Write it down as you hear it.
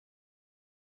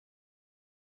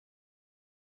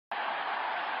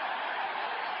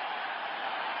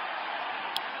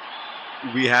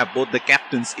We have both the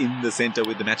captains in the center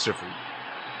with the match referee.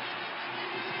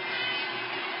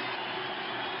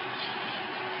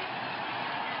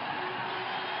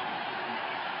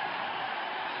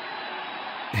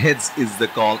 Heads is the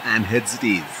call, and heads it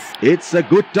is. It's a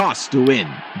good toss to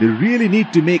win. They really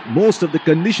need to make most of the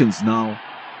conditions now.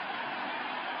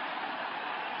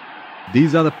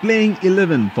 These are the playing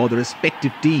 11 for the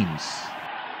respective teams.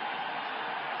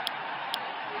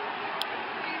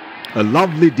 A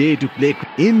lovely day to play.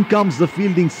 In comes the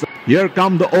fielding side. Here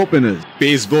come the openers.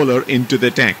 Pace bowler into the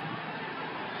attack.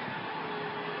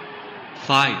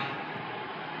 5,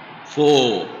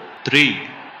 4, 3,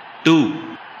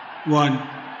 2, 1.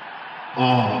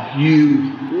 Are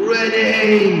you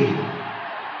ready?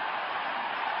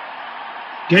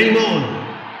 Game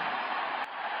on!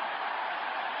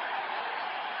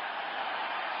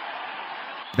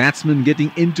 Batsman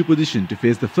getting into position to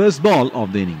face the first ball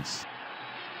of the innings.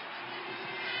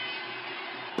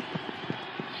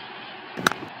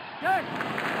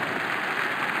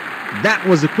 That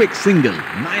was a quick single.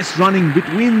 Nice running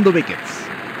between the wickets.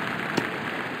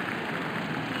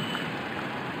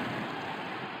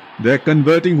 They're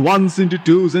converting ones into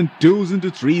twos and twos into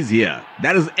threes here.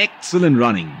 That is excellent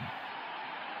running.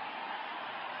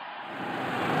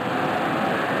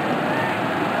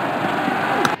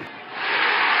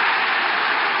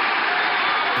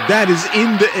 That is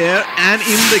in the air and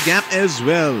in the gap as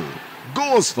well.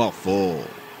 Goes for 4.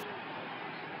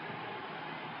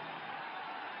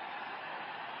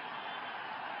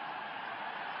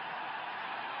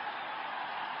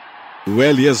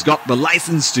 Well, he has got the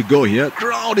license to go here.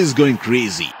 Crowd is going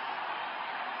crazy.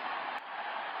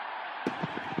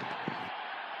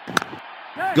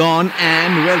 Gone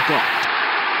and well caught.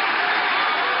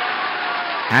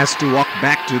 Has to walk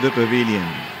back to the pavilion.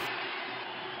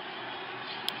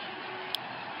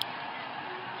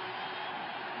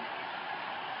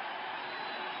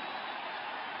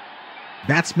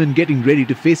 Batsman getting ready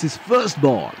to face his first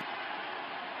ball.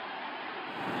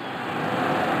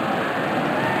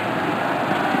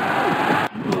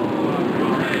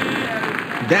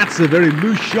 That's a very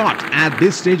loose shot at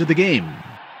this stage of the game.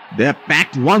 They're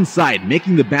packed one side,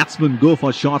 making the batsman go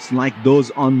for shots like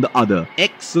those on the other.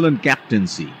 Excellent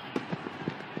captaincy.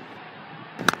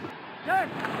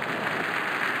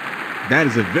 That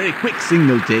is a very quick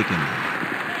single taken.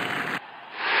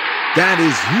 That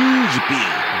is huge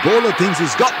appeal. Bowler thinks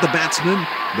he's got the batsman,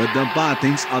 but the umpire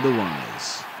thinks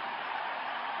otherwise.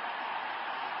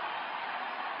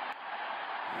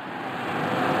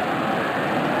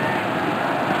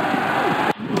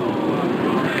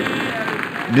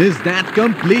 Missed that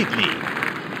completely.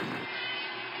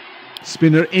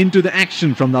 Spinner into the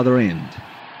action from the other end.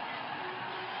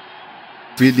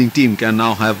 Fielding team can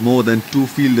now have more than 2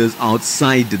 fielders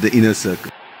outside the inner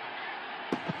circle.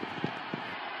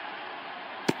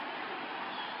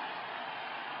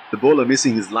 The bowler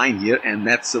missing his line here, and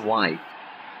that's a wide.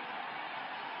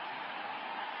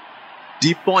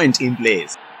 Deep point in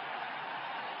place.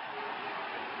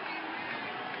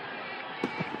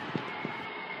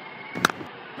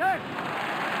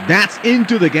 That's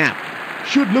into the gap.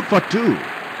 Should look for 2.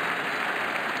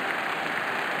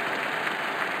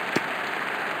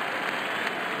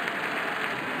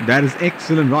 That is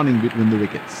excellent running between the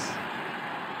wickets.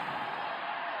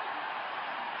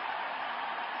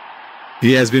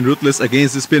 He has been ruthless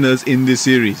against the spinners in this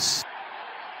series.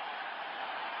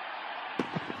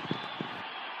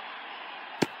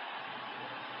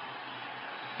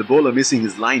 The bowler missing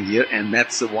his line here, and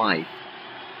that's a wide.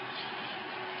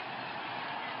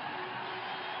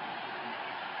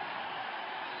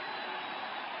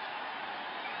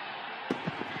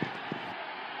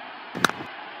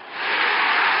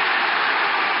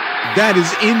 That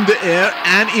is in the air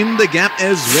and in the gap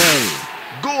as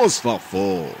well. Goes for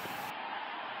 4.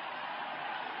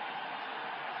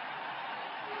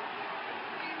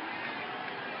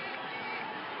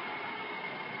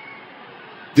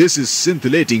 This is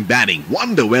scintillating batting.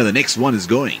 Wonder where the next one is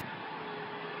going.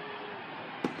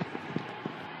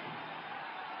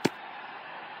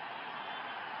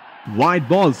 Wide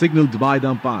ball signaled by the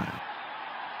umpire.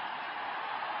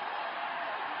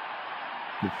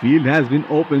 The field has been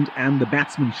opened and the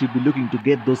batsman should be looking to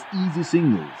get those easy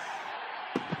singles.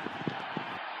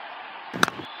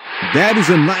 That is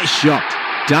a nice shot.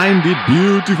 Timed it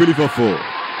beautifully for 4.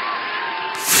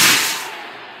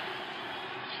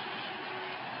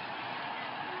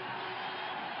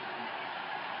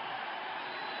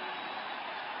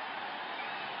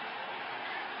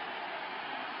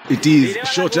 It is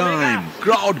showtime.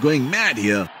 Crowd going mad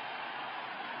here.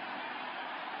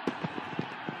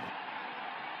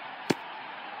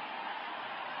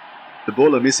 The The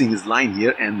bowler missing his line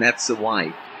here, and that's a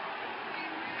wide.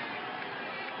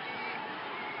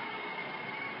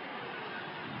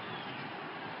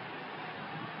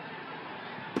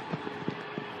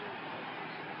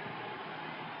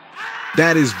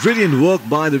 That is brilliant work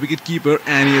by the wicketkeeper,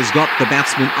 and he has got the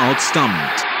batsman out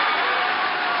stumped.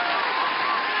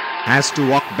 Has to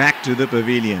walk back to the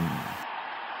pavilion.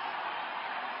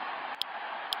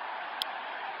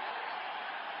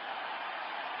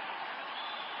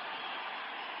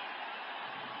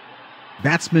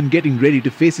 Batsman getting ready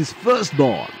to face his first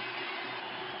ball.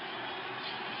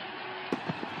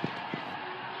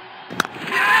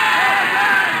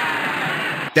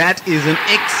 That is an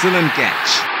excellent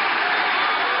catch.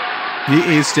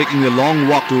 He is taking a long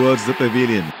walk towards the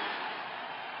pavilion.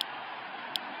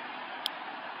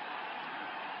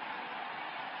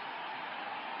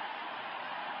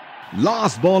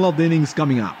 Last ball of the innings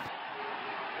coming up.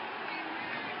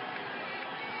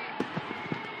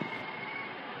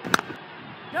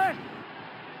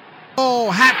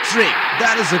 Oh, hat-trick!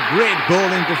 That is a great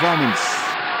bowling performance.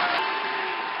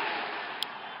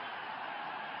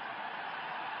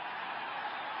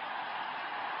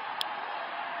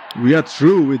 We are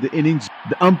through with the innings.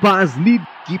 The umpire's lead,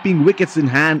 keeping wickets in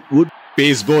hand, would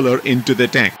pace bowler into the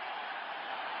tank.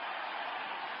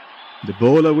 The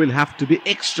bowler will have to be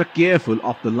extra careful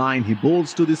of the line he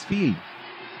bowls to this field.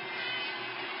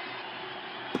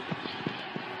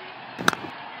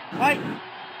 Right.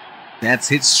 That's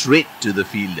hit straight to the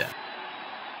fielder.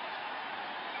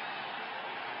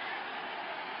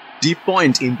 Deep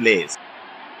point in place.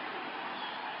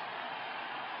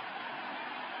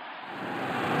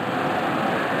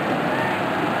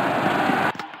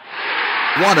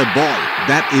 What a ball.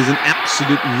 That is an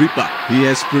absolute ripper. He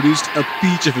has produced a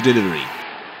peach of a delivery.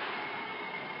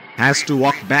 Has to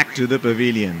walk back to the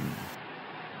pavilion.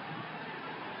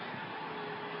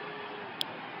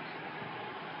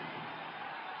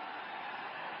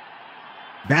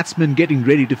 Batsman getting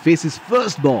ready to face his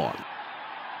first ball.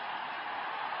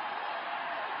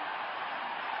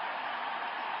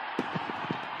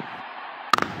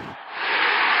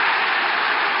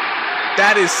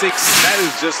 That is six. That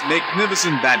is just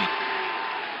magnificent batting.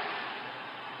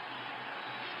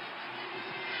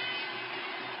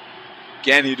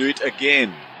 Can he do it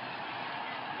again?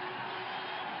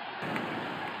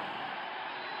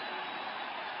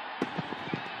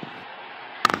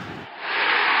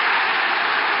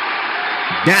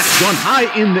 That's gone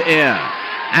high in the air,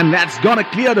 and that's gonna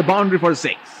clear the boundary for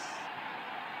 6.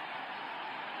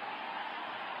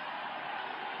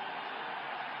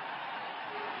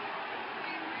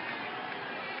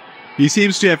 He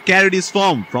seems to have carried his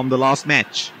form from the last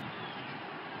match.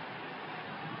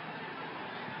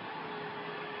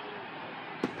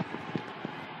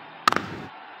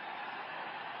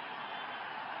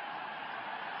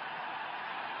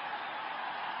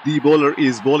 The bowler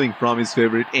is bowling from his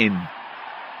favourite end.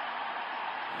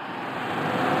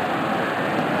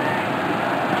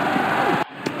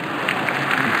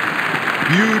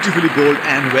 Beautifully bowled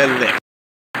and well left.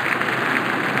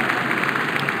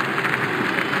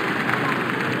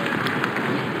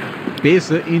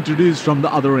 Pacer introduced from the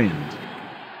other end.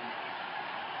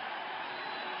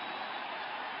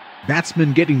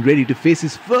 Batsman getting ready to face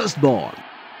his first ball.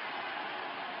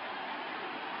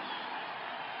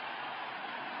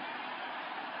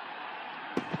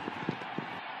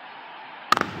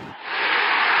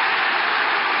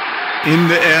 In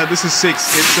the air, this is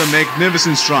 6. It's a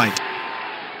magnificent strike.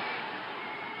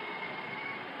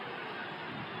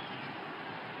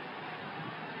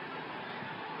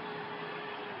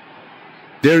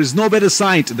 There is no better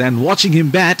sight than watching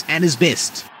him bat at his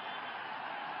best.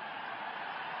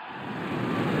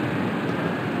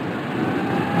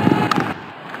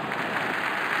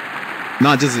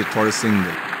 Nudges it for a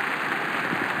single.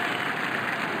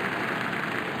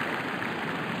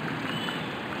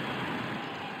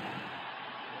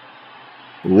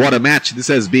 What a match this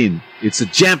has been. It's a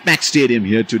jam-packed stadium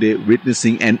here today,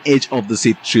 witnessing an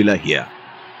edge-of-the-seat thriller here.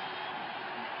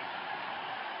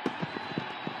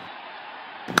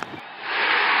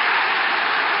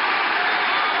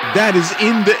 That is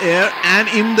in the air and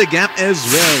in the gap as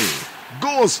well.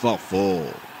 Goes for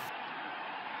 4.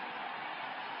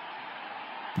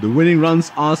 The winning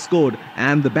runs are scored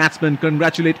and the batsmen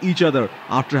congratulate each other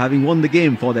after having won the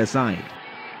game for their side.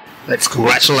 Let's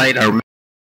congratulate our